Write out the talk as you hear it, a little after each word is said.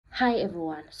Hi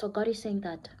everyone. So God is saying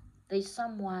that there is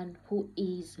someone who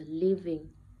is living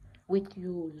with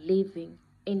you, living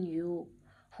in you,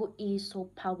 who is so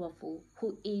powerful,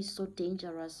 who is so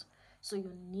dangerous. So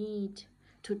you need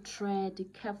to tread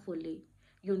carefully.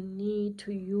 You need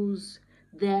to use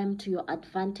them to your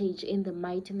advantage in the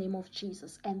mighty name of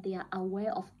Jesus. And they are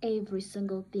aware of every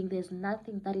single thing. There's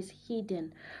nothing that is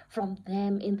hidden from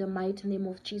them in the mighty name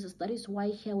of Jesus. That is why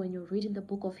here when you read in the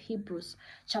book of Hebrews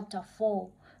chapter 4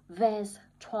 verse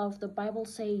 12, the Bible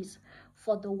says,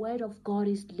 "For the word of God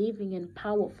is living and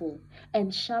powerful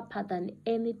and sharper than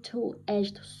any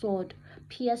two-edged sword,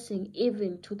 piercing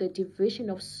even to the division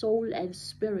of soul and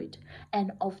spirit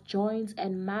and of joints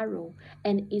and marrow,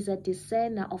 and is a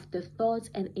discerner of the thoughts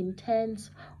and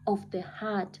intents of the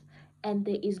heart. And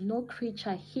there is no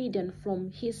creature hidden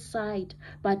from his sight,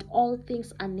 but all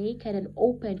things are naked and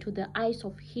open to the eyes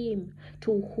of him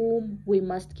to whom we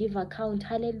must give account."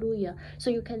 Hallelujah.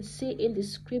 So you can see in the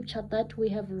scripture that we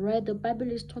have read, the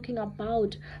Bible is talking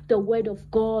about the word of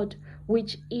God,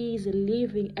 which is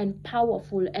living and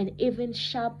powerful and even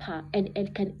sharper, and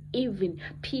it can even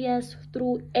pierce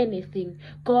through anything.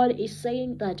 God is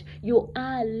saying that you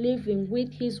are living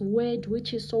with his word,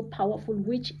 which is so powerful,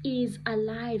 which is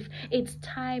alive. It's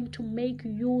time to make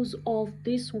use of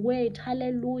this word.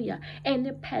 Hallelujah.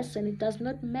 Any person, it does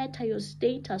not matter your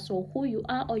status or who you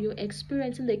are or your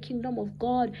experience in the kingdom of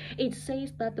God. It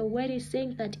says that the word is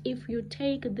saying that if you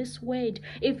take this word,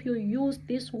 if you use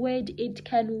this word, it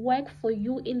can work for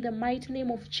you in the mighty name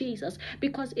of Jesus,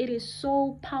 because it is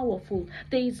so powerful.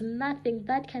 There is nothing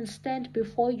that can stand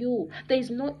before you. There is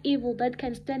no evil that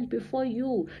can stand before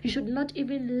you. You should not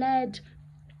even let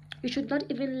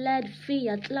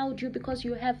fear cloud you, because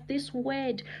you have this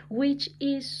word which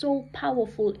is so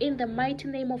powerful in the mighty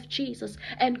name of Jesus.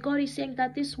 And God is saying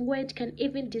that this word can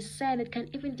even discern. It can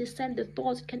even discern the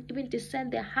thoughts. It can even discern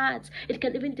their hearts. It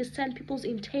can even discern people's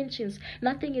intentions.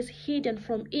 Nothing is hidden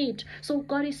from it. So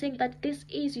God is saying that this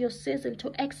is your season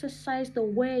to exercise the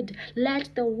word.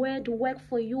 Let the word work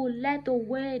for you. Let the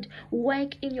word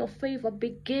work in your favor.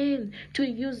 Begin to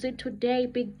use it today.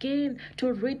 Begin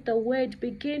to read the word.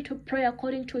 Begin to pray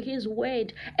according to his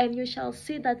word, and you shall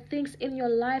see that things in your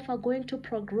life are going to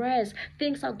progress.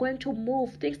 Things are going to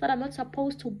move. Things that are not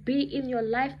supposed to be in your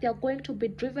life, they are going to be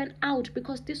driven out,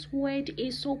 because this word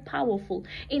is so powerful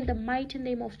in the mighty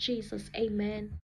name of Jesus. Amen.